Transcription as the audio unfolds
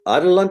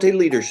Adelante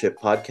Leadership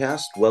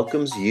Podcast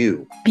welcomes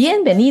you.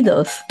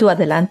 Bienvenidos to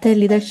Adelante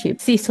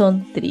Leadership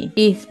Season 3.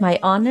 It's my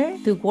honor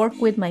to work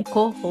with my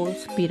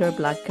co-host Peter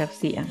Black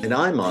Garcia. And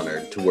I'm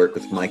honored to work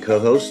with my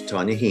co-host,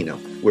 Tanya Hino.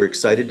 We're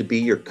excited to be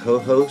your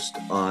co-host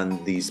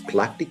on these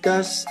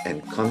pláticas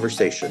and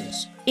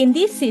conversations. In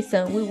this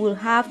season, we will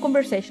have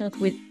conversations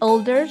with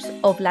elders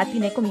of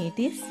Latine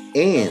communities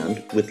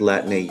And with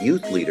Latina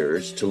youth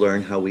leaders to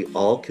learn how we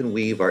all can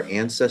weave our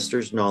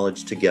ancestors'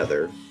 knowledge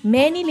together.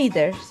 Many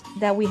leaders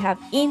that we have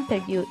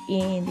interviewed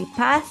in the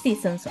past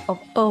seasons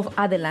of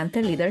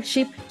Adelante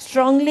Leadership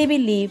strongly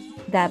believe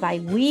that by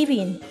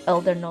weaving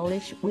elder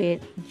knowledge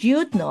with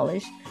youth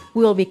knowledge,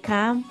 we will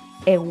become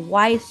a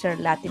wiser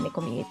Latine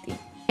community.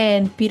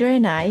 And Peter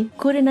and I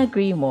couldn't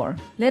agree more.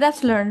 Let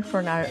us learn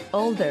from our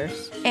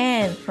elders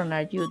and from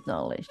our youth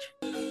knowledge.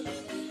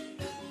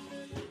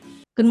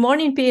 Good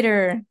morning,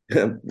 Peter.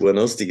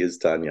 Buenos dias,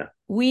 Tanya.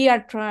 We are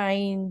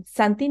trying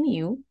something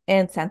new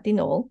and something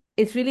old.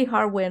 It's really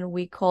hard when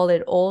we call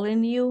it old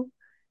and new,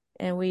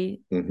 and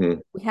we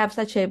have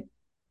such a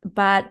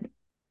bad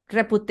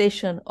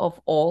reputation of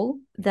old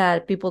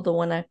that people don't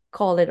want to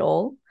call it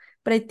old.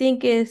 But I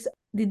think it's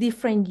the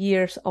different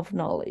years of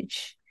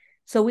knowledge.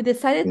 So we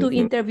decided to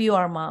interview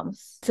our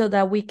moms so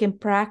that we can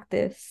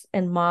practice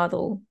and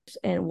model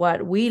and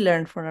what we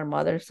learned from our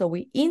mother. So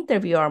we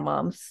interview our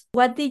moms.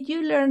 What did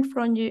you learn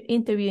from you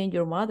interviewing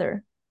your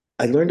mother?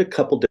 I learned a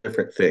couple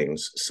different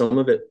things. Some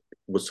of it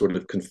was sort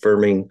of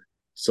confirming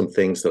some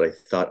things that I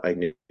thought I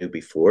knew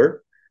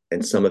before,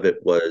 and some of it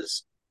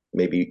was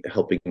maybe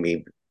helping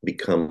me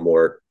become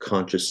more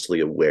consciously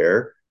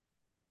aware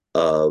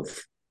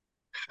of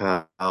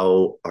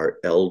how our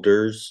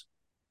elders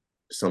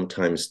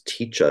sometimes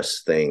teach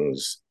us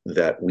things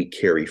that we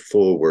carry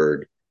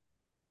forward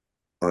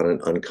on an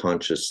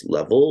unconscious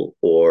level,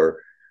 or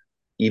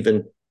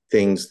even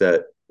things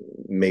that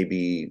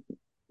maybe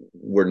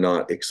were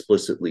not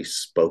explicitly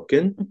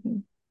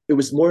spoken. It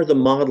was more the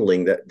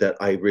modeling that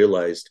I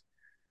realized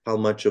how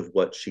much of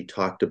what she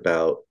talked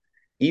about,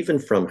 even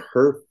from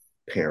her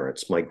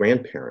parents, my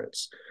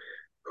grandparents,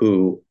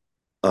 who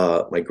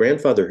my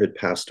grandfather had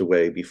passed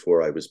away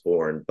before I was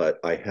born, but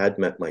I had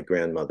met my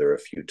grandmother a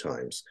few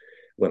times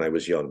when I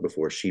was young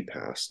before she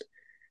passed.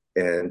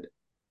 And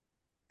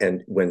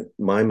when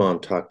my mom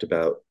talked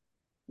about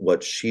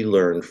what she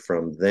learned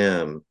from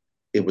them,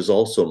 it was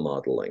also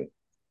modeling.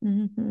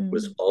 It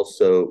was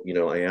also,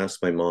 I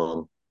asked my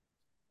mom,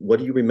 what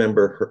do you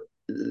remember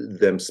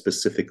them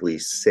specifically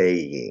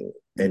saying?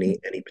 Any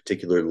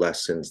particular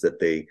lessons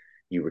that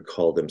you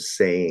recall them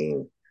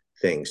saying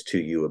things to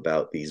you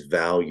about these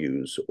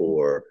values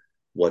or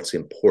what's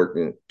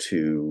important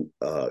to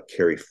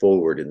carry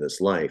forward in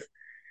this life?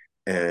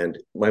 And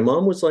my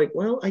mom was like,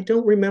 well, I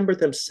don't remember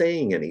them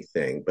saying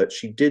anything, but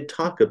she did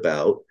talk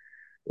about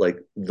like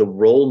the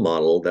role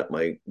model that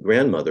my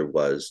grandmother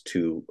was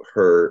to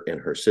her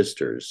and her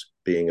sisters,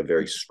 being a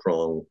very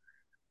strong,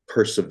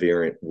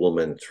 perseverant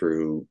woman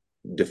through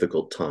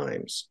difficult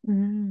times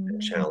and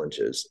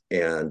challenges.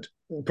 And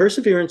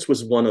perseverance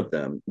was one of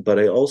them. But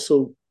I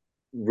also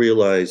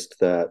realized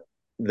that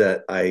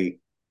I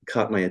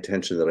caught my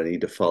attention that I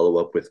need to follow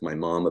up with my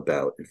mom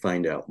about and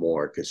find out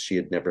more, because she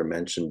had never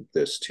mentioned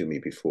this to me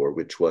before,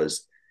 which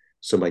was,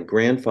 so my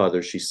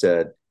grandfather, she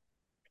said,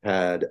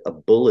 had a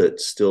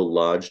bullet still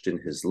lodged in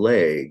his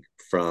leg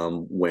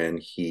from when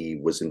he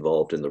was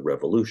involved in the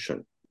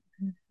revolution.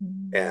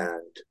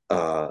 And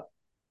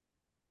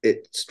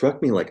it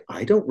struck me like,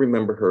 I don't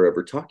remember her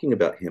ever talking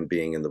about him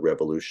being in the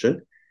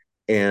revolution.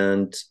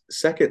 And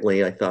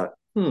secondly, I thought,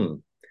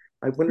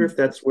 I wonder if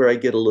that's where I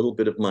get a little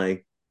bit of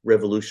my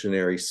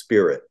revolutionary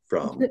spirit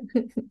from,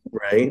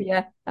 right?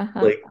 Yeah.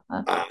 Like,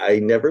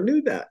 I never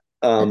knew that.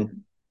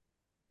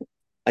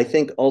 I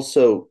think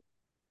also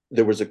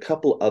there was a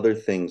couple other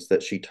things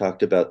that she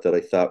talked about that I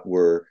thought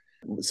were,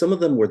 some of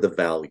them were the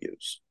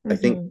values. I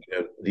think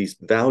these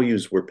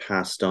values were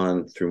passed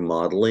on through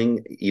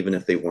modeling, even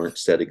if they weren't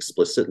said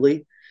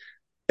explicitly.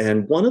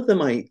 And one of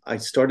them I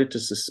started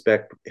to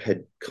suspect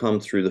had come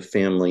through the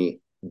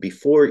family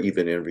before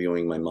even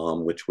interviewing my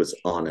mom, which was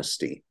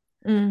honesty.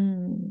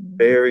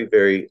 Very,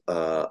 very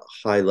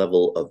high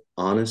level of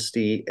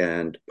honesty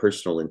and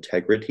personal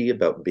integrity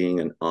about being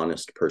an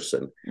honest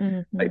person.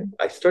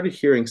 I started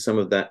hearing some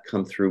of that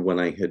come through when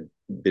I had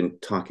been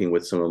talking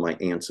with some of my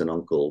aunts and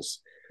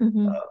uncles,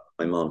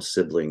 my mom's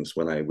siblings,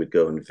 when I would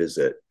go and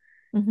visit.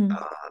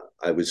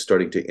 I was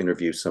starting to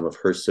interview some of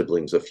her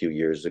siblings a few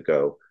years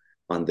ago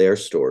on their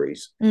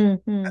stories.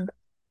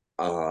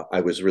 I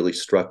was really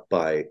struck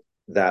by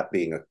that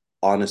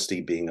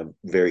honesty being a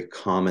very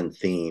common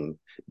theme,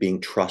 being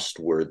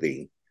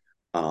trustworthy.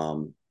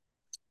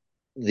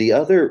 The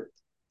other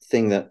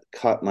thing that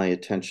caught my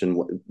attention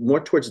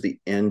more towards the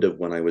end of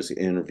when I was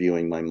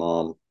interviewing my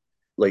mom,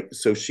 like,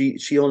 so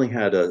she only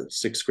had a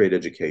sixth grade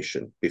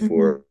education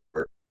before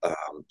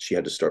she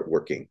had to start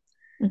working.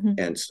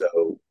 And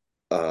so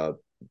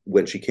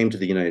when she came to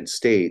the United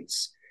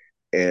States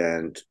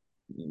and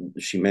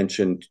she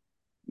mentioned,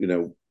 you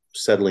know,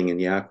 settling in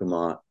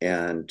Yakima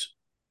and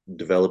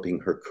developing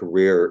her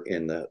career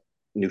in the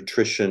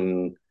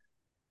nutrition,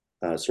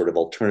 sort of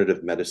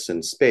alternative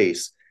medicine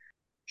space,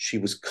 she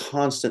was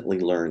constantly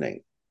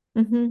learning.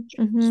 Mm-hmm.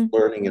 She was Mm-hmm.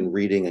 learning and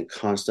reading and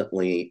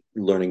constantly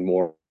learning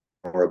more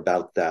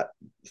about that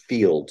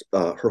field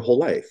her whole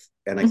life.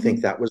 And I think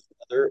Mm-hmm. that was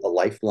another, a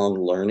lifelong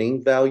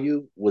learning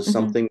value was Mm-hmm.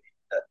 something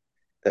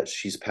that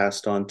she's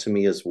passed on to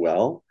me as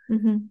well.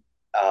 Mm-hmm.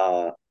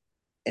 Uh,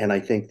 and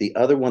I think the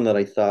other one that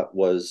I thought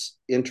was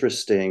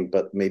interesting,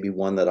 but maybe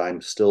one that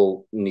I'm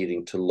still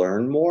needing to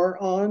learn more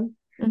on,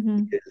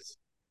 Mm-hmm. is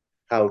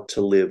how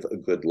to live a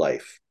good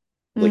life.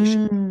 Like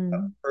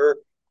Mm.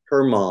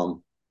 her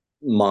mom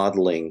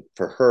modeling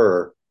for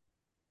her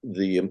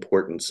the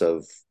importance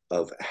of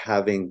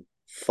having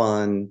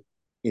fun,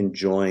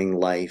 enjoying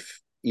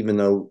life, even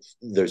though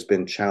there's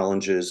been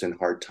challenges and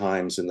hard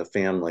times in the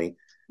family,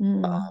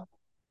 Mm.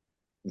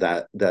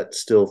 that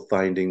still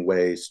finding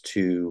ways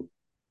to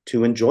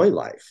enjoy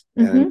life.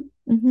 And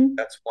Mm-hmm. Mm-hmm.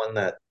 that's one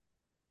that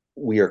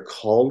we are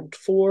called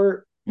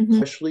for, Mm-hmm.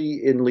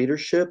 especially in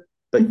leadership,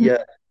 but Mm-hmm.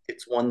 yet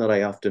it's one that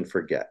I often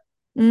forget.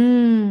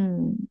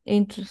 Mm.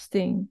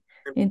 Interesting.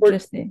 Important,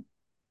 Interesting.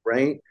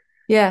 right?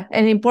 Yeah,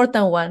 an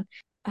important one.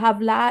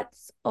 Have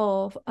lots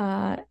of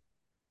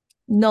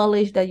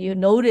knowledge that you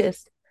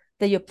noticed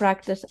that you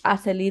practice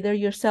as a leader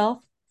yourself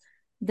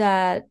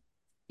that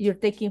you're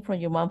taking from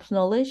your mom's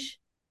knowledge.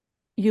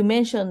 You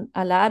mentioned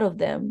a lot of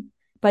them,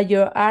 but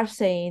you are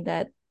saying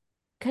that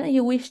kind of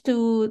you wish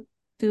to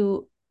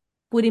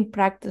put in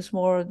practice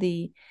more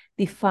the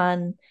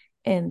fun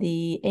and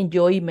the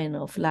enjoyment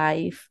of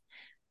life.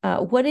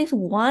 What is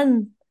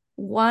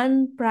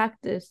one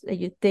practice that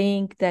you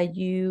think that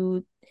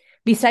you,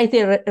 besides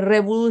the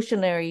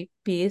revolutionary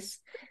piece,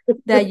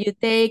 that you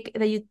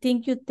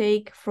think you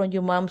take from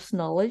your mom's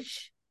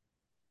knowledge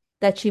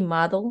that she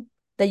modeled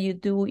that you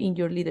do in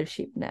your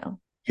leadership now?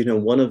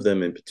 One of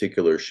them in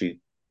particular, she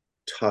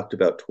talked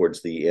about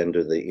towards the end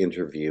of the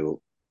interview,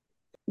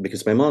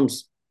 because my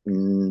mom's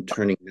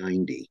turning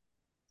 90.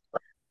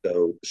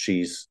 So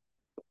she's,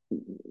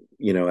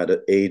 at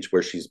an age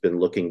where she's been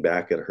looking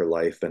back at her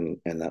life and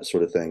that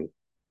sort of thing.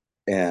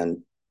 And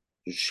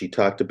she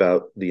talked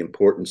about the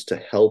importance to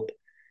help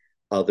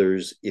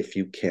others if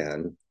you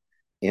can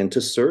and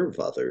to serve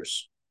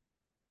others.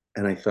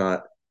 And I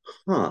thought,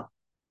 huh,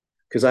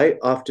 because I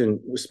often,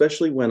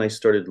 especially when I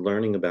started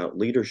learning about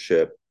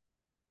leadership,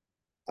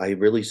 I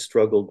really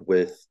struggled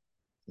with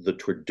the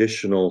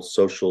traditional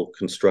social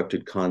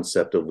constructed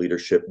concept of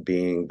leadership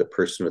being the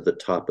person at the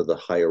top of the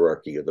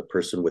hierarchy or the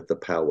person with the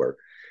power.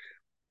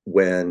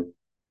 When,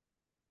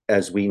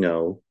 as we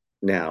know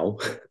now,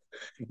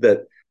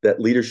 that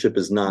leadership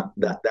is not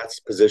Mhm. that's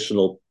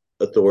positional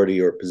authority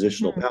or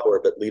positional Mhm.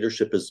 power, but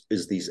leadership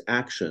is these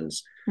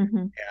actions.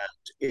 Mhm.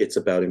 It's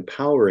about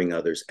empowering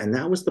others. And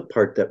that was the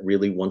part that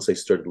really, once I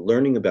started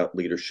learning about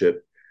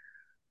leadership,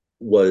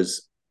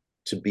 was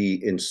to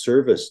be in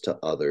service to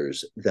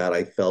others, that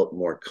I felt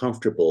more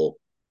comfortable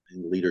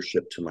in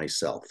leadership to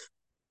myself.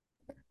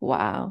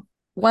 Wow.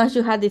 Once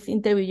you had this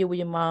interview with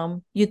your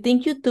mom, you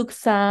think you took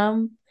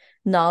some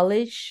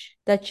knowledge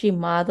that she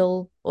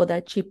modeled or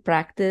that she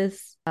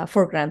practiced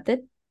for granted?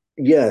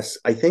 Yes,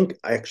 I think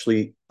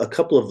actually a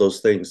couple of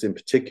those things in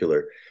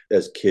particular,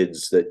 as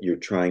kids, that you're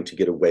trying to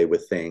get away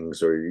with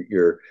things, or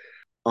your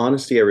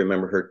honesty. I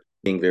remember her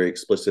being very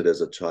explicit as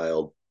a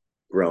child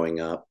growing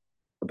up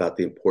about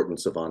the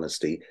importance of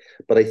honesty.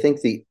 But I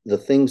think the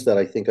things that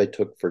I think I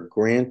took for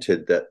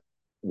granted that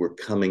were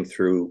coming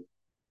through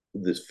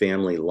this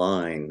family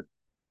line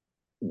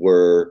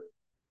were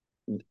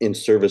in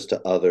service to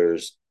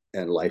others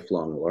and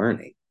lifelong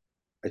learning.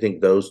 I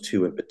think those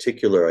two in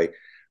particular,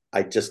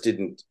 I just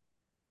didn't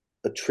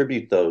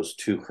attribute those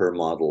to her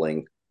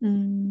modeling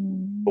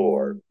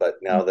before, Mm. but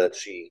now that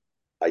she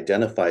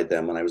identified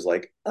them, and I was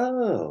like,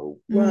 oh,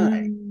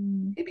 right,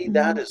 Mm. maybe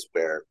that Mm. is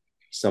where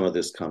some of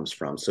this comes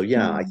from. So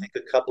yeah, I Mm. think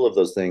a couple of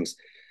those things.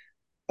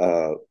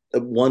 Uh,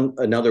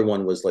 another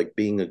one was like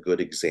being a good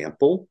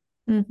example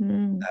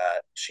Mhm.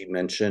 that she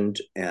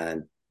mentioned,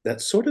 and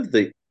that's sort of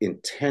the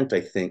intent,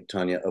 I think,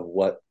 Tanya, of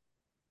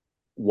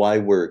why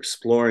we're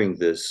exploring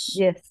this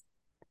Yes.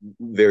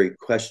 very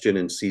question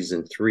in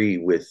season 3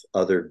 with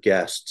other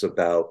guests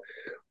about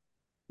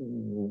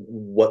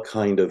what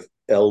kind of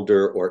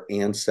elder or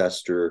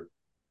ancestor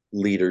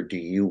leader do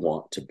you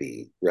want to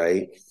be,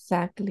 right?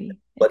 Exactly.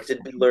 What did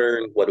we Exactly.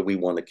 learn? What do we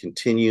want to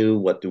continue?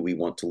 What do we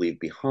want to leave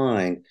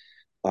behind?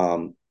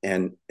 And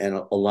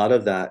a lot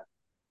of that,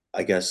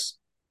 I guess,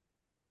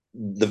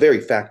 the very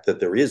fact that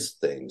there is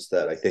things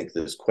that I think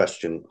this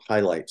question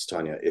highlights,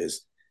 Tanya,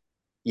 is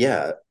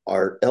yeah,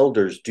 our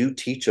elders do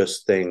teach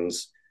us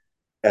things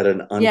at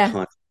an Yeah.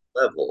 unconscious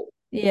level,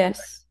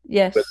 Yes. whether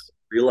Yes.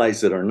 we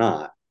realize it or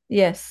not.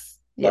 Yes.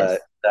 But Yes.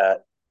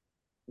 that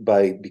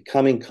by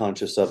becoming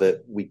conscious of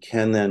it, we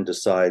can then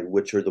decide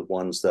which are the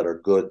ones that are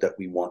good that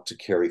we want to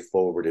carry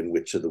forward and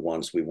which are the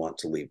ones we want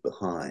to leave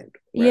behind,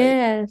 right?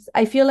 Yes,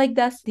 I feel like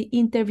that's the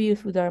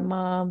interviews with our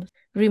moms.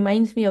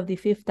 Reminds me of the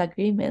Fifth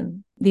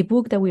Agreement, the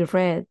book that we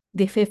read,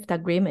 The Fifth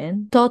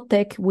Agreement,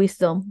 Toltec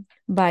Wisdom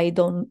by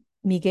Don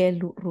Miguel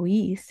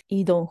Ruiz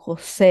y Don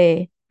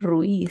Jose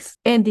Ruiz.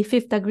 And the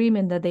fifth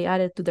agreement that they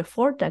added to the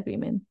fourth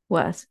agreement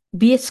was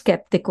be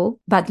skeptical,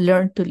 but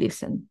learn to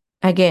listen.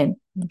 Again,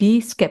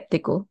 be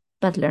skeptical,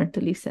 but learn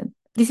to listen.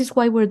 This is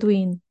why we're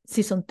doing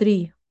season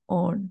 3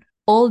 on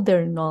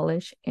older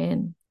knowledge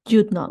and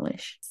youth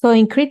knowledge. So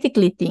in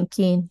critically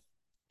thinking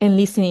and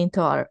listening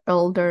to our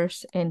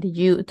elders and the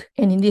youth,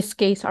 and in this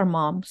case, our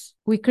moms,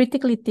 we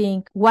critically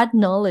think what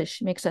knowledge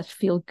makes us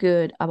feel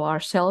good about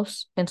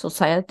ourselves and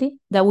society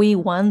that we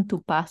want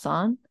to pass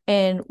on,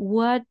 and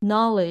what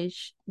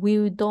knowledge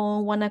we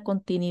don't want to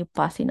continue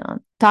passing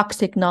on.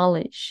 Toxic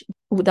knowledge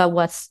that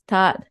was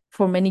taught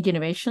for many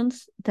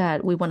generations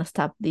that we want to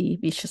stop the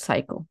vicious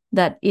cycle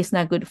that is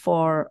not good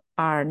for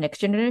our next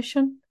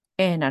generation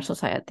and our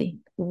society.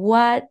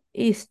 What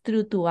is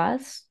true to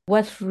us,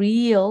 what's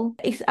real.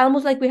 It's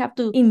almost like we have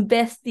to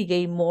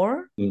investigate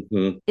more.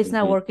 It's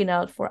not working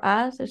out for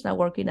us. It's not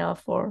working out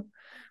for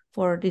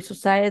the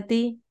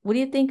society. What do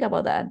you think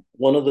about that?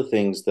 One of the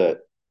things that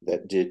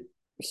did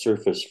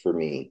surface for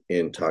me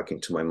in talking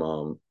to my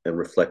mom and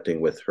reflecting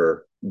with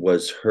her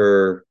was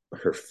her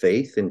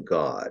faith in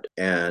God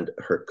and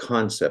her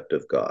concept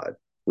of God,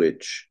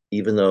 which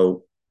even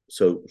though,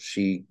 so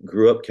she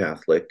grew up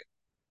Catholic.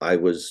 I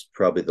was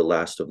probably the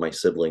last of my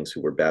siblings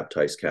who were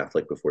baptized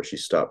Catholic before she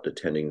stopped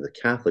attending the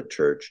Catholic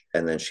Church.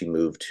 And then she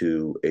moved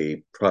to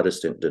a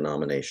Protestant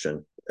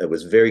denomination. It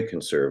was very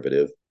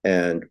conservative.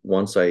 And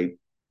so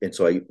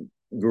I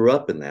grew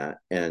up in that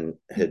and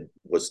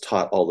was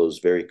taught all those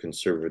very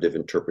conservative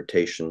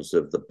interpretations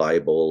of the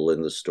Bible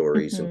and the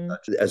stories. And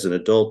as an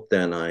adult,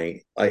 then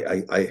I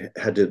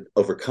had to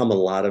overcome a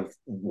lot of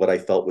what I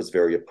felt was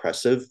very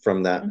oppressive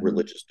from that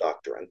religious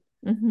doctrine.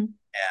 And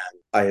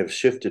I have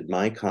shifted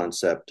my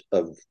concept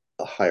of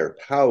a higher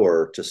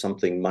power to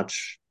something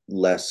much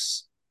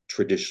less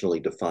traditionally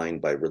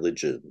defined by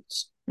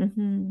religions.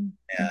 And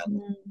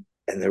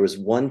there was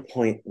one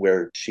point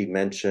where she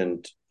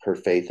mentioned her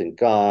faith in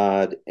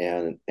God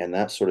and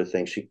that sort of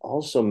thing. She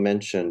also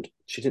mentioned,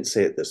 she didn't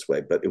say it this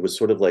way, but it was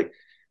sort of like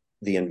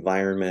the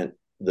environment,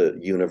 the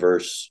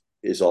universe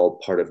is all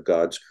part of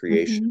God's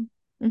creation.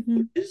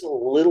 Which is a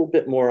little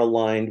bit more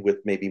aligned with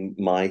maybe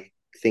my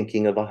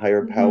thinking of a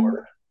higher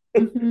power.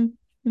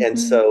 And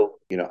so,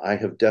 I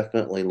have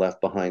definitely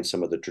left behind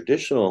some of the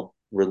traditional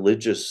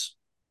religious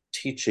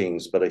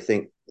teachings, but I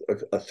think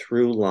a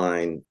through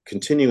line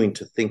continuing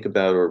to think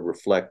about or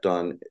reflect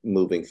on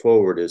moving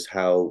forward is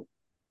how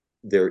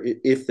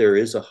if there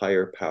is a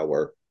higher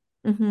power,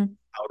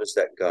 how does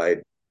that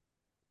guide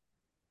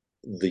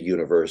the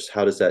universe?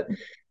 How does that,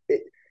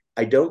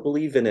 I don't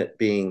believe in it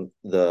being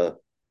the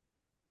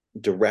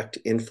direct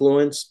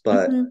influence,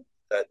 but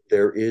that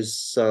there is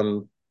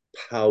some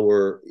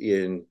power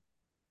in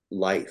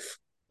life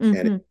and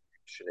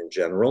in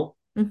general,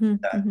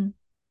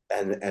 and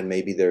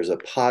maybe there's a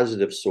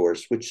positive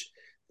source, which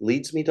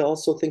leads me to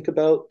also think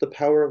about the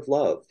power of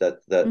love, that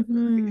the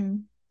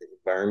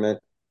environment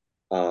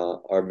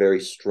are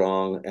very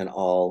strong and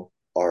all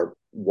are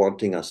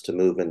wanting us to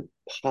move in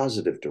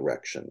positive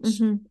directions.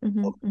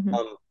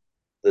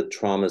 The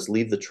traumas,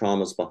 leave the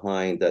traumas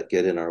behind that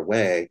get in our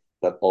way,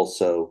 but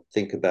also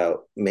think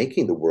about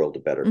making the world a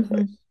better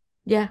place.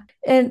 Yeah.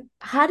 And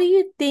how do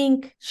you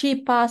think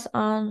she passed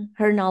on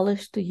her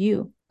knowledge to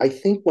you? I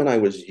think when I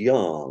was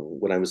young,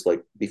 when I was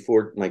like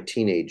before my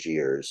teenage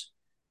years,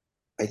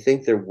 I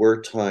think there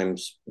were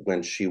times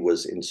when she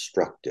was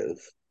instructive,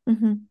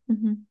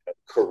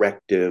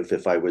 corrective.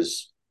 If I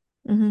was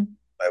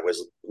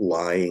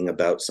lying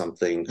about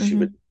something, she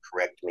would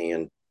correct me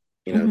and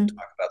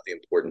talk about the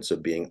importance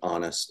of being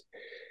honest.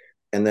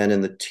 And then in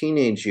the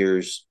teenage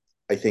years,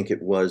 I think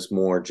it was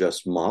more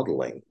just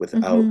modeling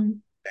without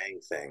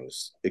saying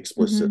things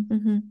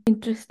explicitly.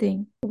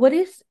 Interesting. What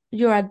is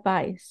your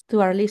advice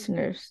to our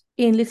listeners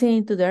in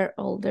listening to their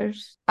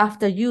elders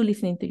after you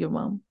listening to your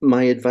mom?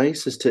 My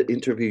advice is to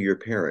interview your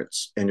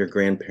parents and your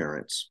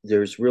grandparents.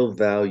 There's real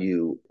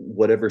value,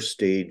 whatever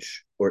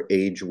stage or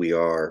age we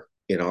are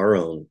in our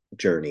own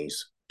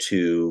journeys,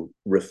 to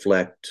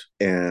reflect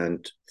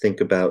and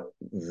think about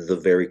the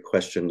very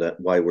question that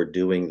why we're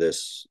doing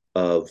this,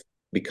 of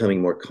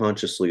becoming more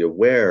consciously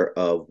aware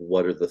of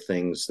what are the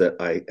things that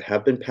I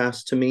have been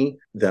passed to me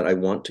that I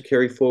want to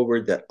carry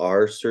forward, that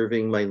are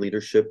serving my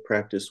leadership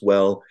practice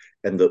well,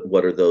 and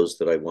what are those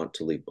that I want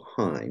to leave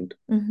behind.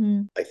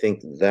 I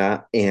think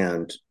that,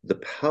 and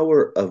the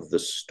power of the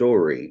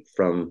story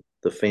from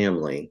the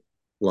family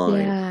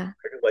line. Where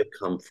do I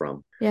come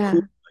from? Who do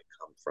I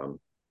come from?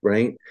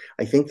 Right?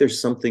 I think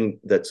there's something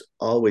that's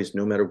always,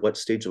 no matter what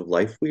stage of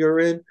life we are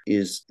in,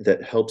 is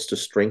that helps to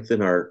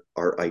strengthen our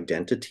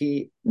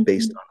identity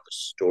based on the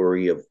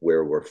story of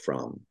where we're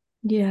from.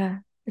 Yeah.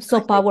 It's so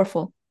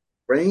powerful.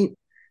 Right?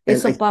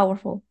 It's so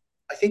powerful.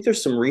 I think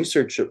there's some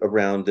research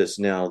around this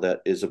now that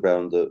is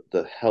around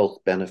the health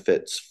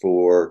benefits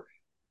for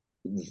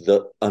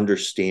the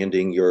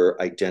understanding your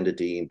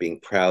identity and being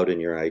proud in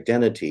your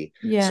identity.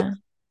 Yeah. So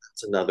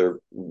that's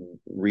another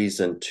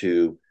reason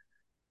to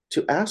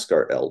ask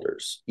our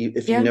elders,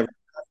 if you never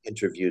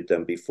interviewed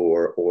them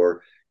before,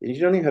 or you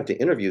don't even have to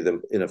interview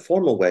them in a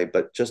formal way,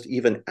 but just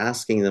even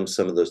asking them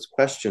some of those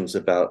questions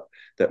about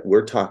that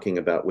we're talking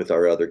about with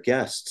our other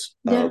guests,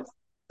 Yeah.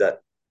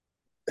 that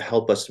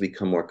help us to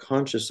become more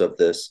conscious of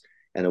this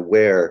and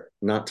aware,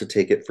 not to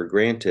take it for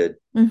granted,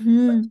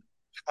 Mm-hmm.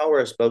 empower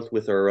us both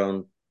with our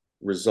own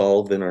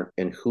resolve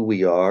in who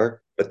we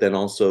are, but then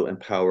also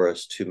empower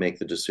us to make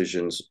the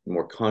decisions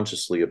more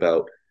consciously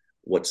about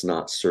what's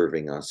not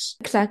serving us.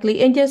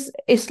 Exactly. And just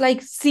it's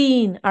like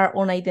seeing our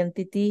own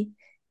identity,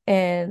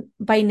 and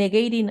by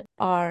negating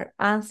our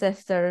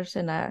ancestors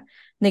and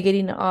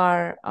negating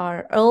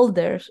our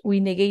elders, we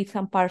negate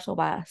some parts of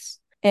us.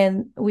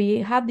 And we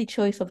have the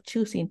choice of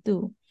choosing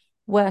too,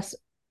 was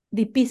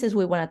the pieces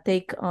we want to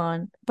take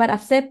on, but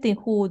accepting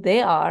who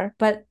they are,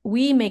 but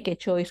we make a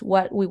choice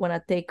what we want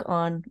to take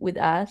on with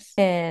us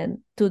and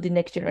to the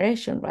next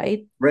generation,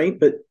 right? Right.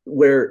 But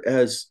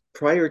whereas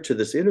prior to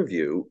this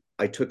interview,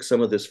 I took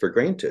some of this for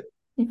granted,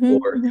 or Mm-hmm,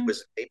 it mm-hmm.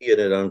 was maybe at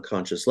an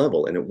unconscious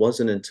level. And it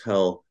wasn't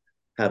until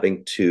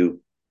having to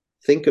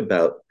think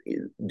about,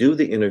 do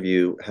the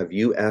interview, have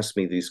you asked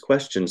me these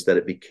questions, that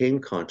it became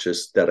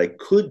conscious that I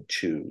could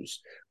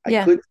choose. I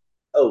Yeah. could,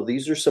 oh,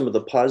 these are some of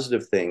the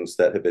positive things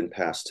that have been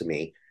passed to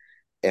me.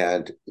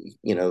 And,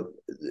 you know,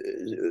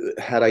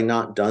 had I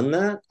not done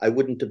that, I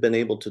wouldn't have been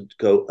able to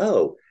go,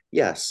 oh,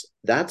 yes,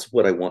 that's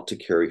what I want to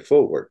carry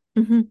forward.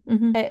 Mm-hmm,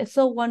 mm-hmm. It's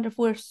so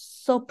wonderful. We're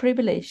so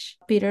privileged,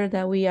 Peter,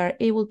 that we are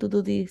able to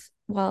do this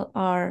while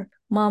our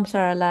moms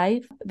are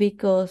alive,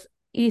 because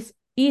it's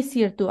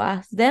easier to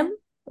ask them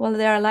while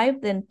they're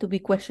alive than to be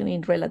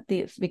questioning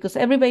relatives, because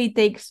everybody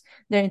takes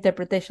their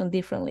interpretation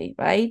differently,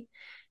 right?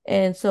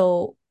 And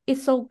so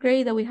it's so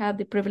great that we have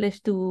the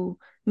privilege to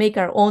make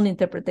our own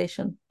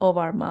interpretation of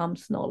our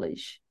mom's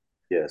knowledge.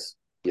 Yes.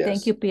 Thank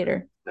Yes. you,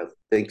 Peter. No,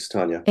 thanks,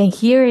 Tanya. And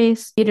here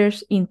is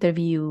Peter's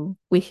interview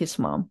with his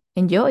mom.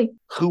 Enjoy.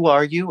 Who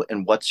are you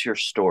and what's your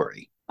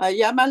story? I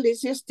am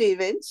Alicia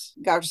Stevens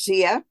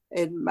Garcia,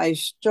 and my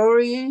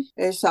story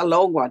is a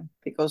long one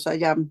because I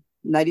am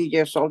 90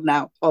 years old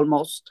now,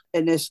 almost.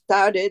 And it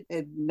started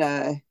in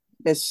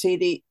the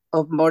city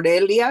of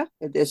Morelia,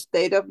 in the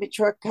state of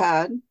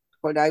Michoacan,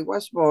 where I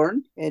was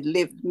born, and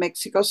lived in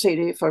Mexico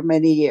City for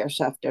many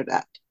years after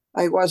that.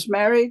 I was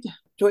married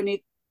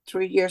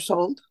 23 years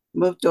old,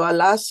 moved to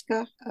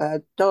Alaska,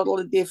 a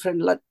totally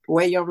different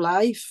way of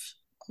life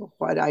of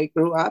what I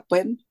grew up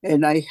in,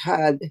 and I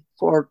had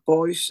 4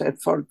 boys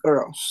and 4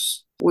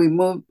 girls. We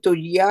moved to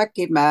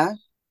Yakima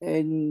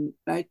in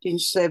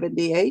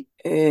 1978,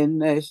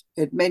 and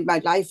it made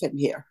my life in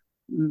here.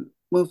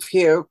 Moved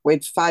here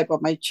with 5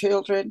 of my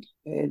children,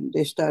 and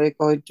they started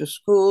going to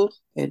school,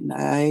 and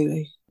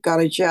I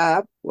got a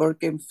job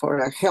working for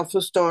a health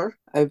food store.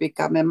 I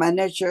became a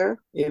manager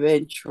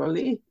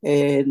eventually,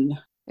 and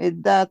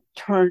that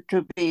turned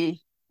to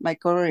be my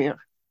career.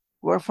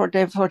 Worked for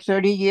them for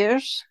 30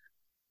 years.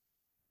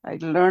 I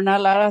learned a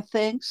lot of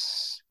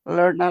things,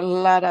 learned a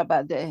lot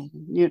about the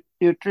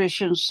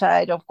nutrition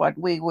side of what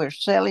we were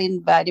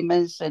selling,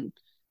 vitamins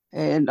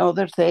and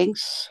other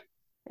things.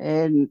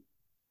 And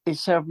it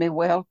served me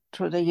well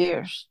through the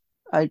years.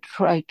 I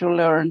tried to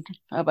learn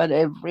about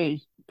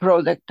every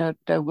product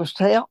that was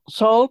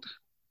sold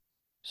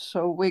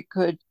so we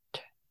could,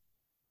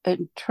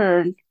 in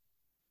turn,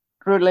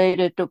 relate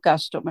it to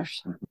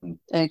customers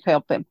and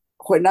help them.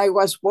 When I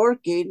was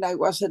working, I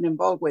wasn't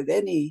involved with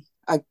any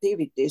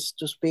activities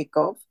to speak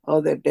of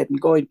other than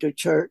going to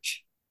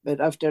church.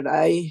 But after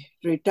I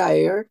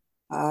retired,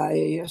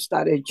 I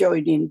started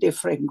joining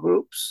different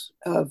groups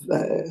of,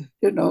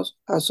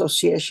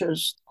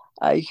 associations.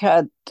 I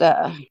had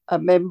a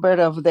member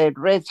of the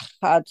Red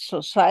Hat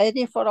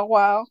Society for a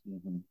while.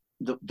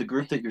 Mm-hmm. The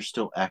group that you're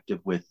still active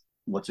with,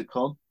 what's it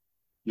called?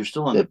 You're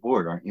still on the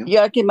board, aren't you?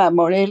 Yakima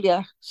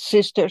Morelia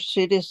Sister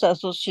Cities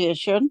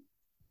Association.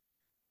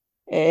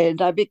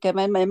 And I became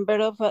a member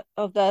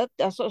of that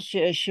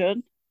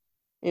association.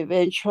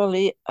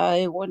 Eventually,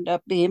 I wound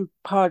up being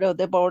part of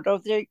the board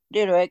of the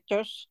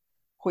directors,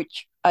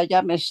 which I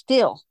am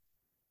still.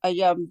 I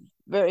am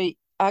very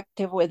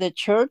active with the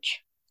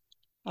church.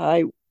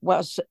 I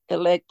was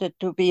elected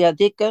to be a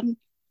deacon.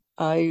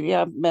 I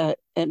am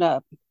in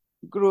a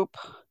group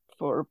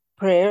for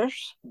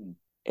prayers.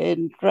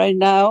 And right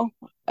now,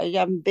 I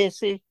am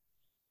busy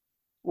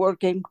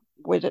working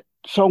with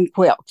some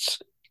quilts.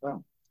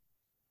 Wow.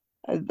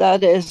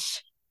 That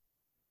is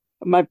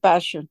my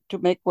passion, to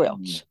make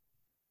quilts.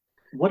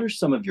 What are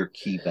some of your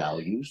key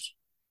values?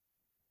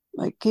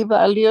 My key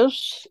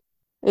values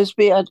is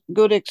be a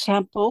good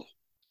example,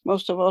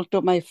 most of all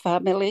to my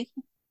family,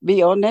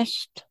 be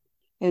honest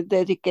and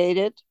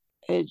dedicated,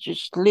 and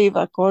just live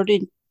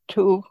according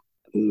to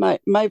my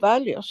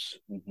values.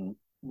 Mm-hmm.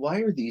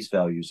 Why are these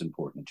values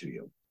important to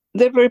you?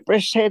 They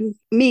represent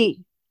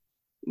me,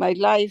 my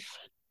life,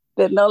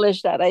 the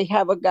knowledge that I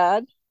have of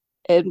God,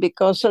 and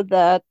because of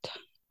that,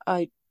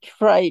 I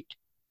tried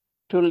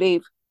to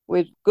live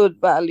with good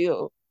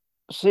value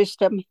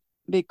system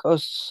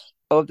because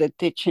of the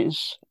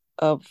teachings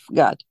of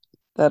God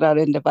that are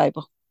in the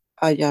Bible.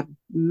 I am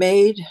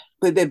made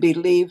with the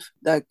belief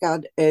that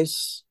God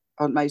is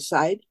on my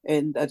side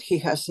and that he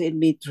has seen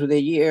me through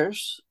the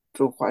years,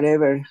 through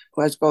whatever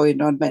was going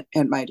on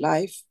in my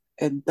life.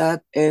 And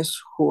that is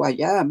who I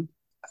am,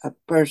 a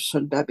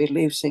person that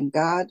believes in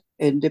God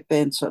and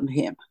depends on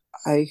him.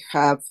 I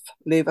have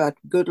lived a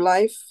good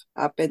life,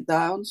 up and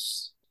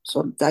downs.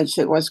 Sometimes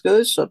it was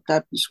good,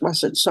 sometimes it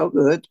wasn't so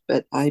good,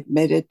 but I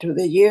made it through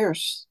the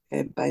years.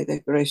 And by the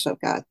grace of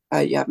God,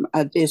 I am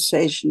at this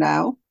age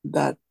now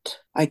that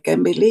I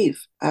can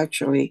believe,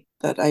 actually,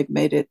 that I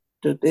made it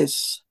to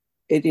this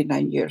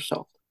 89 years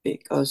old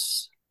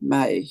because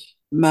my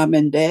mom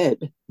and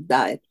dad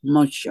died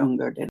much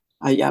younger than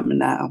I am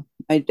now.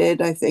 My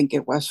dad, I think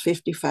it was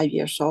 55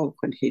 years old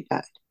when he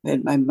died,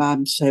 and my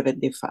mom,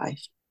 75.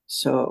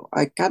 So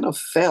I kind of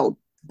felt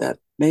that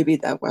maybe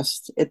that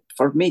was it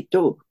for me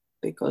too,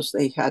 because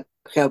they had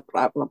health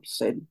problems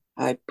and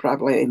I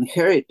probably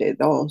inherited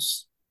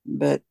those.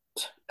 But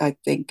I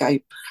think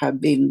I have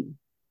been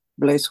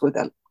blessed with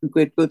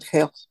good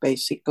health,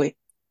 basically.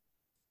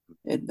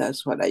 And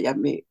that's what I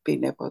am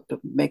being able to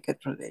make it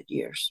through the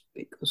years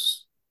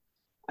because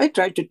I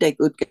try to take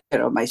good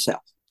care of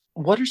myself.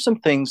 What are some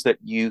things that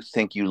you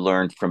think you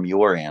learned from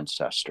your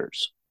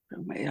ancestors?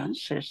 From my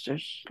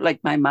ancestors, like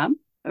my mom,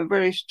 a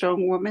very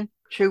strong woman.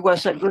 She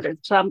was a good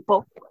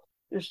example,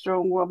 a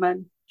strong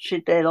woman.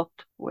 She dealt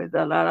with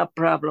a lot of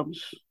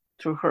problems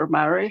through her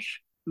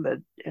marriage, but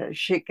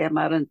she came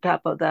out on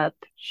top of that.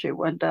 She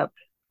went up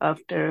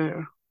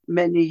after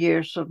many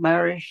years of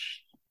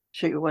marriage.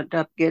 She went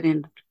up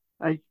getting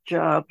a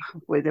job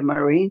with the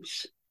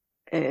Marines.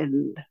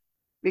 And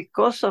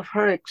because of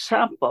her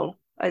example,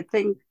 I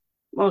think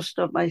most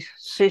of my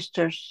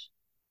sisters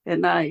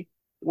and I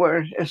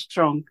were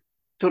strong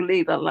to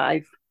live a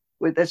life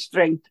with the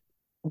strength.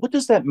 What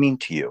does that mean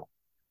to you,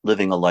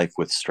 living a life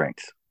with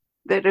strength?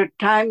 There are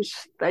times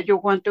that you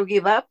want to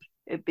give up,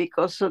 and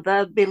because of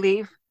that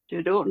belief,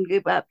 you don't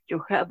give up.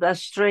 You have that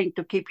strength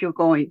to keep you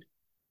going.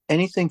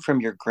 Anything from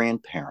your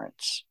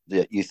grandparents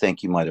that you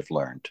think you might have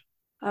learned?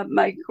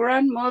 My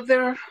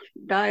grandmother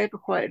died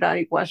when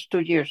I was 2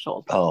 years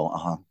old. Oh,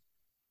 uh-huh.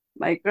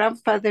 My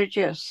grandfather,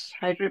 yes,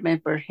 I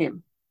remember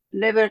him.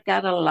 Never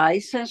got a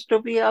license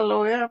to be a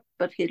lawyer,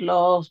 but he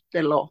loved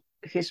the law.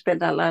 He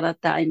spent a lot of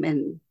time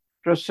in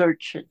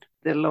researching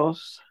the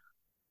laws.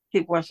 He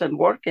wasn't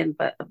working,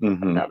 but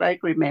that I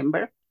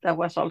remember, that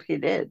was all he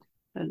did.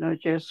 And I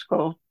just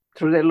go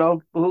through the law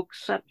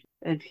books,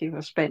 and he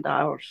would spend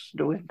hours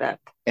doing that.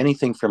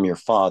 Anything from your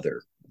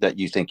father that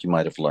you think you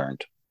might have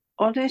learned?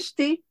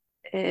 Honesty,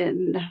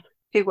 and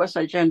he was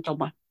a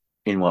gentleman.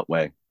 In what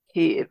way?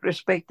 He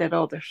respected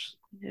others.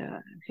 Yeah,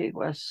 he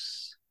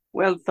was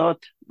well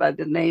thought by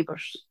the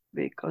neighbors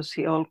because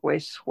he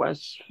always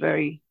was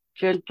very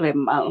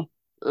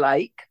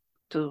gentleman-like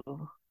to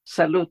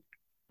salute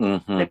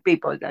the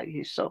people that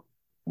he saw.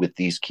 With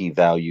these key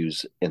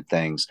values and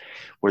things,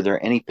 were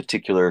there any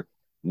particular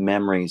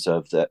memories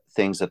of the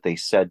things that they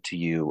said to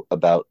you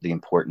about the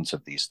importance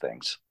of these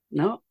things?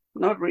 No,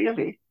 not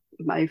really.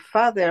 My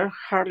father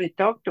hardly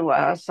talked to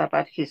us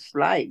about his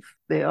life.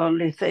 The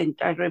only thing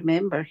I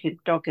remember him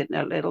talking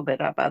a little bit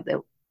about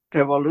the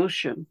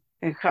revolution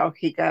and how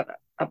he got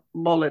a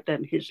bullet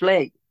in his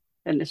leg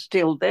and it's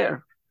still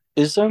there.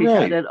 Is that he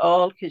right? had it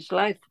all his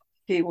life.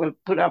 He will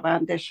put a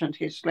bandage on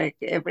his leg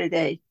every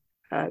day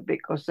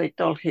because they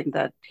told him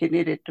that he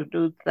needed to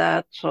do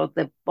that so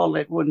the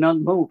bullet would not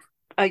move.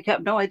 I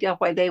have no idea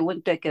why they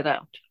wouldn't take it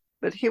out.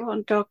 But he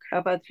won't talk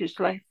about his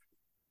life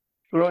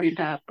growing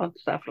up and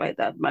stuff like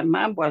that. My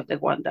mom was the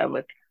one that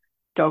would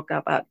talk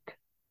about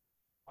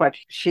what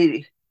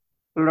she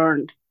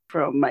learned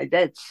from my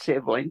dad's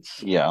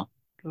siblings. Yeah.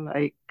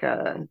 Like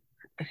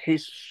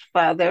his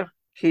father,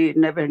 he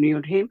never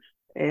knew him.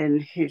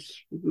 And his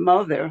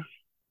mother,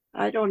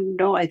 I don't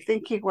know, I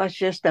think he was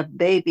just a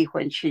baby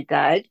when she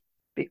died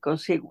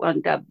because he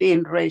wound up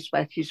being raised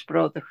by his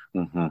brother.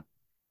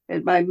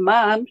 And my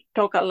mom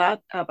talked a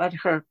lot about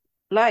her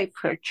life,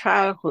 her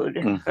childhood,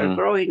 her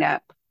growing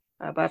up,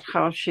 about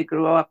how she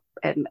grew up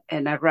in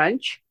a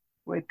ranch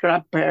with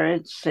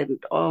grandparents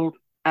and all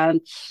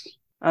aunts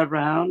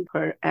around.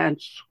 Her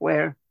aunts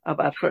were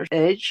about her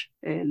age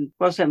and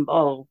was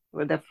involved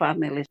with the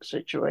family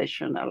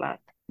situation a lot.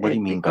 What do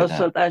you mean by that?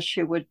 Because of that,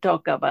 she would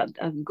talk about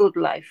a good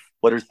life.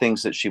 What are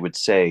things that she would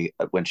say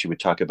when she would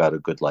talk about a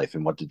good life,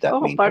 and what did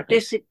that mean?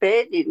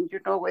 Participating,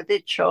 with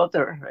each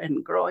other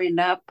and growing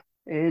up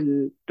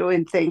and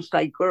doing things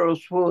like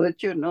girls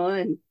would,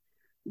 and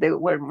they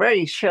were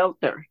very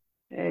sheltered.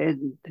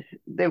 And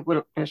they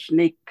will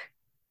sneak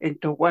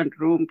into one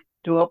room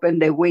to open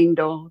the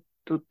window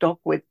to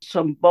talk with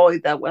some boy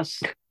that was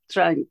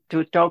trying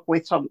to talk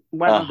with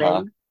one of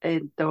them.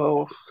 And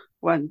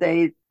one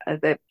day,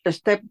 the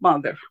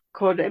stepmother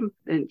called him,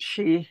 and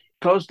she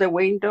closed the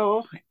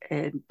window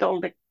and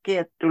told the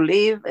kid to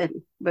leave.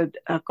 But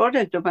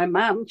according to my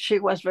mom, she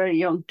was very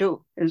young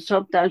too. And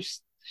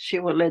sometimes she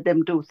would let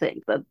them do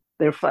things that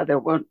their father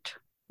won't.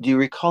 Do you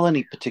recall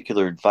any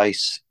particular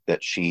advice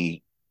that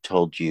she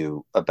told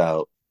you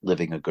about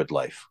living a good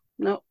life?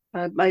 No,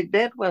 my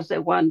dad was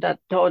the one that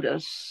taught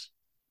us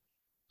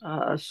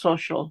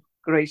social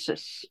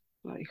graces.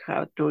 like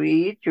how to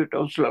eat, you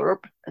don't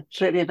slurp.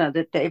 Sitting at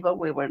the table,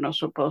 we were not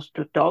supposed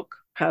to talk,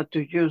 how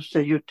to use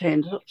the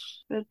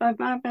utensils. But my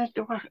mom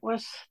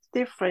was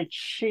different.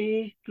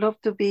 She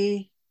loved to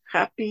be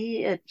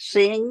happy and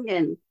sing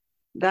and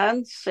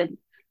dance, and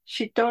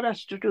she taught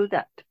us to do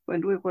that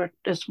when we were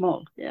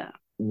small. Yeah.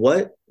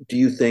 What do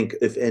you think,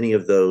 if any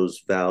of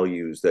those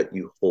values that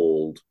you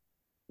hold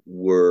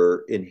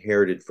were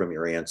inherited from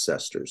your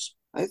ancestors?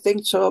 I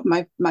think so.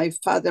 My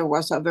father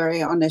was a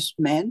very honest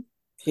man.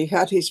 He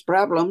had his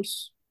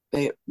problems,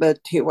 but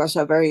he was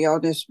a very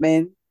honest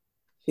man.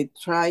 He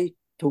tried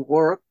to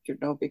work,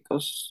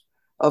 because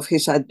of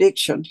his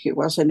addiction. He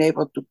wasn't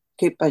able to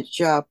keep a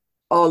job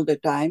all the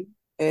time.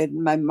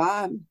 And my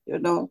mom,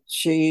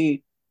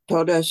 she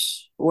taught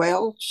us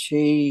well.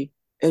 She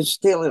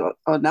instilled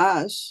on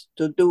us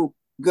to do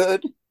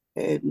good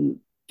and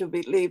to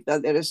believe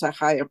that there is a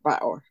higher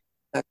power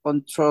that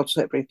controls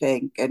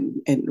everything,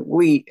 and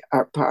we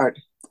are part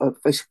of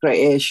his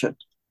creation.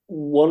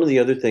 One of the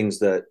other things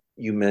that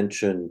you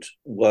mentioned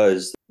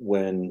was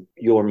when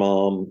your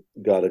mom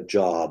got a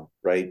job,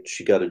 right?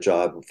 She got a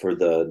job for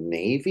the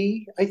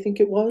Navy, I think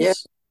it was,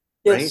 yes.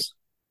 right? Yes.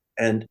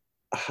 And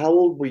how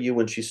old were you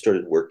when she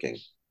started working?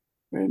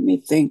 Let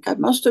me think. I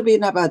must have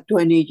been about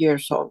 20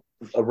 years old.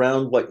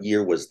 Around what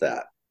year was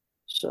that?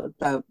 So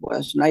that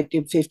was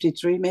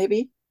 1953,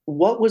 maybe.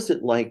 What was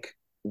it like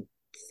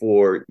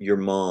for your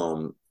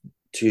mom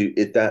to,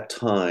 at that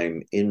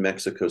time in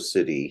Mexico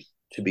City,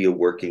 to be a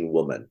working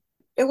woman?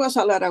 There was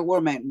a lot of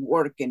women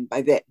working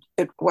by then.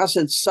 It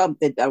wasn't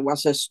something that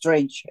was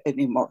strange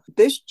anymore.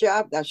 This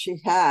job that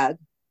she had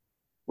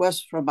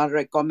was from a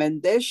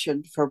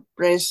recommendation for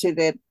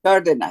President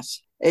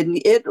Cardenas, and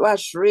it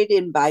was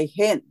written by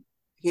him.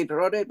 He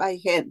wrote it by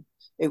hand.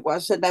 It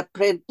wasn't a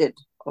printed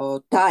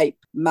or type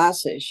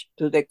message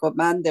to the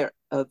commander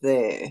of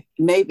the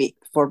Navy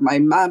for my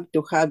mom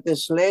to have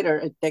this letter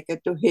and take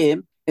it to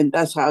him. And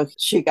that's how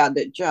she got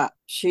the job.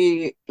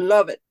 She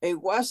loved it.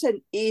 It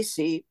wasn't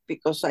easy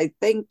because I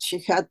think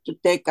she had to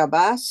take a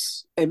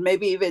bus and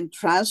maybe even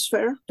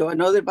transfer to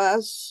another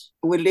bus.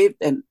 We lived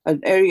in an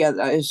area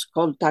that is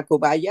called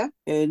Tacubaya,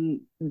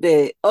 and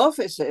the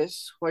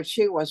offices where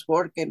she was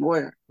working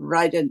were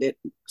right in the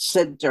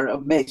center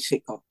of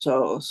Mexico.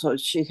 So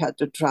she had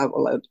to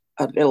travel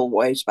a little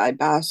ways by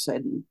bus.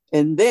 And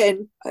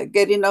then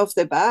getting off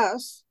the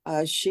bus,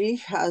 she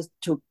has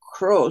to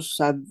cross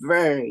a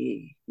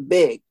very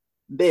big,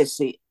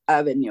 busy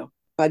avenue.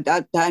 By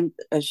that time,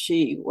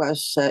 she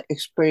was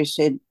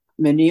experiencing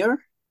manure,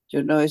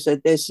 it's a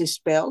dizzy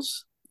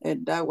spells.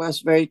 And that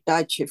was very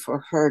touchy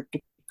for her to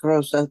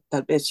cross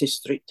that busy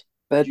street.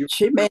 But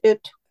she made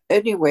it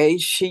anyway.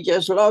 She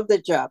just loved the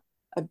job.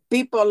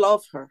 People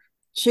love her.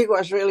 She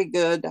was really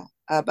good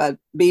about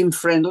being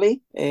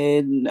friendly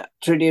and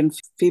treating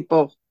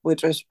people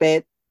with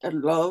respect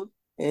and love.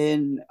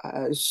 And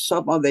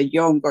some of the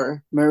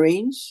younger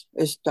Marines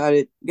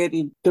started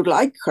getting to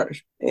like her.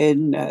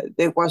 And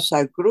there was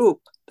a group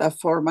that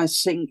formed a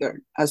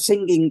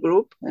singing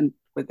group, and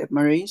with the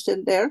Marines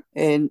in there,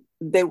 and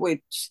they would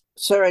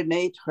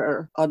serenade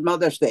her on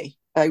Mother's Day.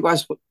 I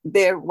was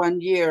there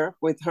 1 year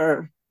with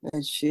her,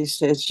 and she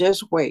says,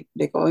 "Just wait,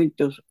 they're going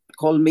to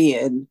call me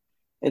and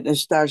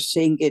start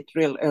singing it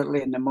real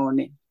early in the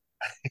morning."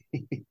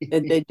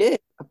 And they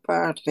did.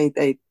 Apparently,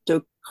 they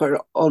took her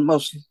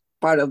almost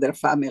part of their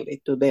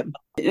family to them.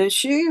 And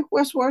she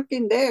was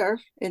working there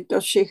until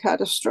she had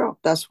a stroke.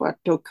 That's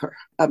what took her.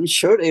 I'm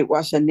sure it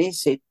wasn't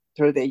easy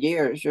through the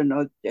years,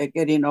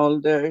 getting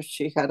older.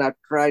 She had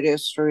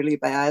arthritis really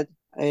bad.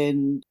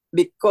 And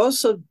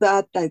because of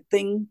that, I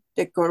think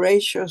the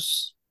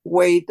courageous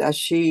way that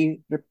she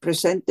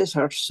represented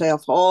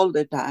herself all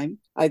the time,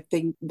 I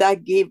think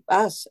that gave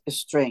us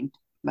strength,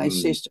 my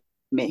sister,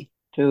 me,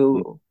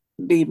 to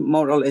be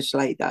more or less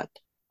like that.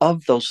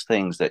 Of those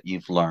things that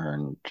you've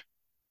learned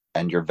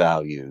and your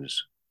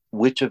values,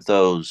 which of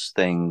those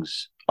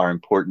things are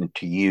important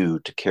to you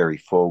to carry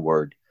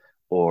forward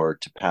or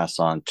to pass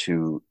on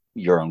to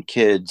your own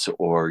kids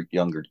or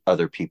younger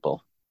other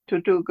people?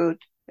 To do good.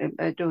 And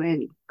by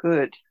doing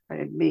good,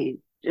 I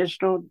mean, just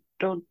don't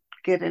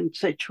get in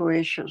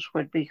situations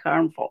would be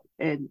harmful,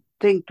 and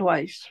think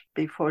twice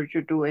before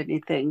you do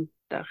anything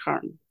that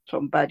harms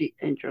somebody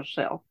and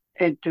yourself.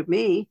 And to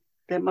me,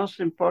 the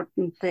most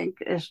important thing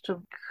is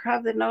to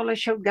have the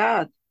knowledge of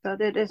God,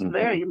 that it is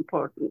very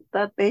important.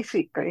 That's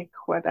basically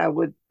what I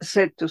would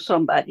say to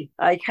somebody.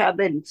 I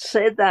haven't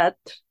said that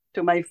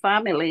to my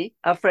family,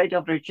 afraid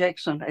of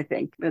rejection, I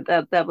think. But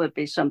that would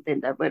be something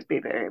that would be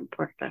very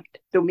important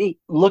to me.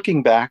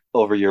 Looking back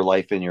over your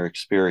life and your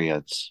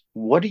experience,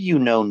 what do you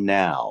know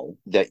now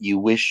that you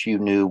wish you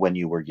knew when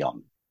you were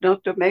young?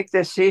 Not to make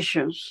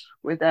decisions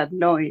without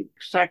knowing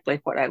exactly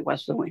what I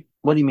was doing.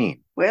 What do you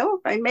mean? Well,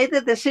 I made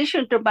the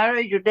decision to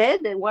marry your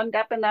dad and wound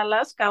up in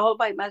Alaska all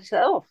by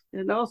myself.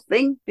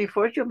 Think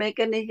before you make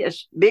any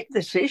big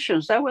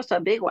decisions. That was a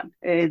big one.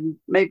 And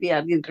maybe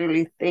I didn't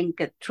really think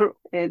it through.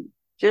 And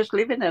just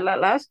living in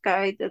Alaska,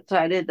 I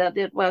decided that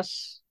it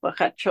was what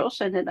had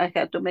chosen, and I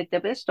had to make the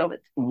best of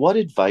it. What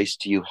advice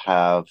do you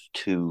have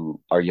to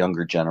our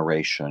younger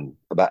generation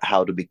about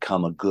how to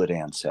become a good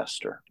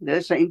ancestor?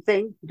 The same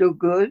thing. Do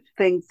good,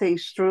 think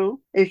things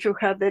through. If you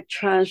have the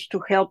chance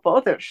to help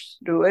others,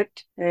 do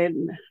it,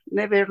 and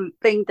never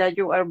think that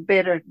you are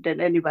better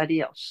than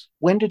anybody else.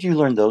 When did you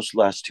learn those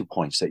last 2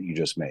 points that you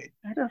just made?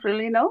 I don't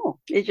really know.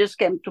 It just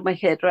came to my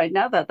head right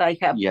now that I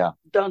have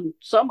done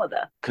some of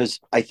that. Because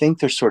I think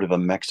there's sort of a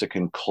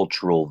Mexican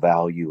cultural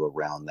value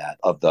around that,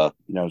 of the,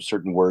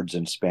 certain words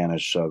in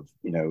Spanish of,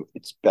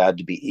 it's bad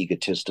to be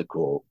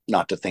egotistical,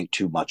 not to think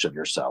too much of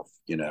yourself,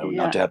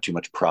 not to have too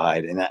much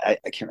pride. And I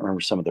can't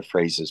remember some of the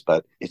phrases,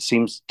 but it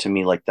seems to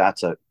me like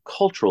that's a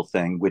cultural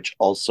thing, which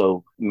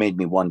also made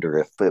me wonder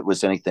if it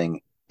was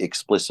anything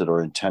explicit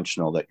or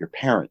intentional that your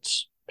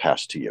parents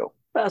passed to you.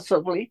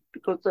 Possibly,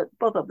 because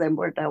both of them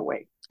were that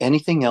way.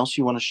 Anything else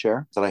you want to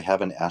share that I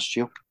haven't asked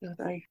you?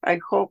 I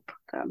hope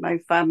that my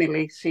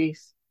family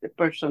sees the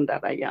person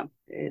that I am,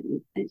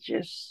 and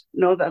just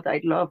know that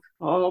I love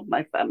all of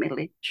my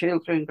family,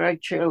 children,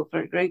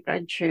 grandchildren,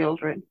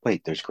 great-grandchildren.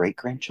 Wait, there's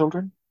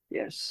great-grandchildren?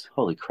 Yes.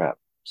 Holy crap.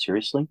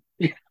 Seriously?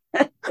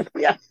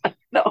 Yeah,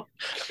 no.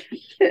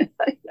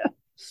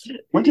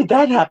 When did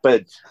that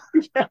happen?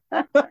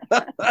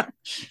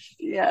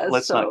 Yeah,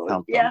 let's not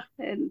count them. Yeah,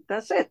 and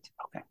that's it.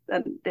 Okay.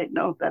 And they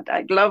know that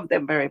I love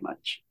them very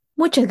much.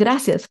 Muchas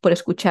gracias por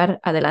escuchar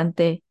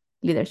Adelante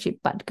Leadership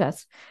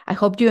Podcast. I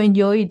hope you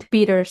enjoyed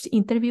Peter's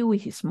interview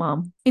with his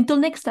mom. Until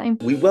next time.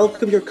 We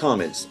welcome your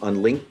comments on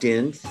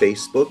LinkedIn,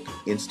 Facebook,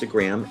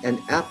 Instagram, and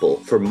Apple.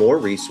 For more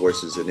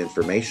resources and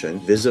information,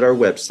 visit our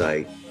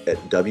website at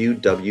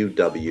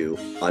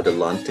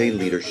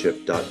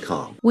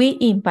www.adelanteleadership.com. We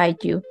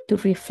invite you to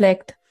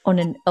reflect on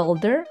an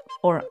elder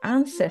or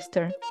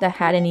ancestor that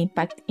had an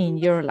impact in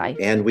your life.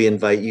 And we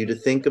invite you to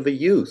think of a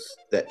youth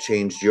that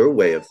changed your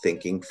way of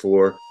thinking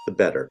for the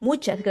better.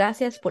 Muchas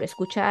gracias por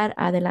escuchar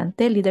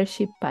Adelante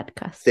Leadership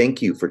Podcast.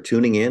 Thank you for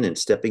tuning in and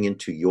stepping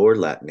into your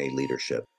Latine leadership.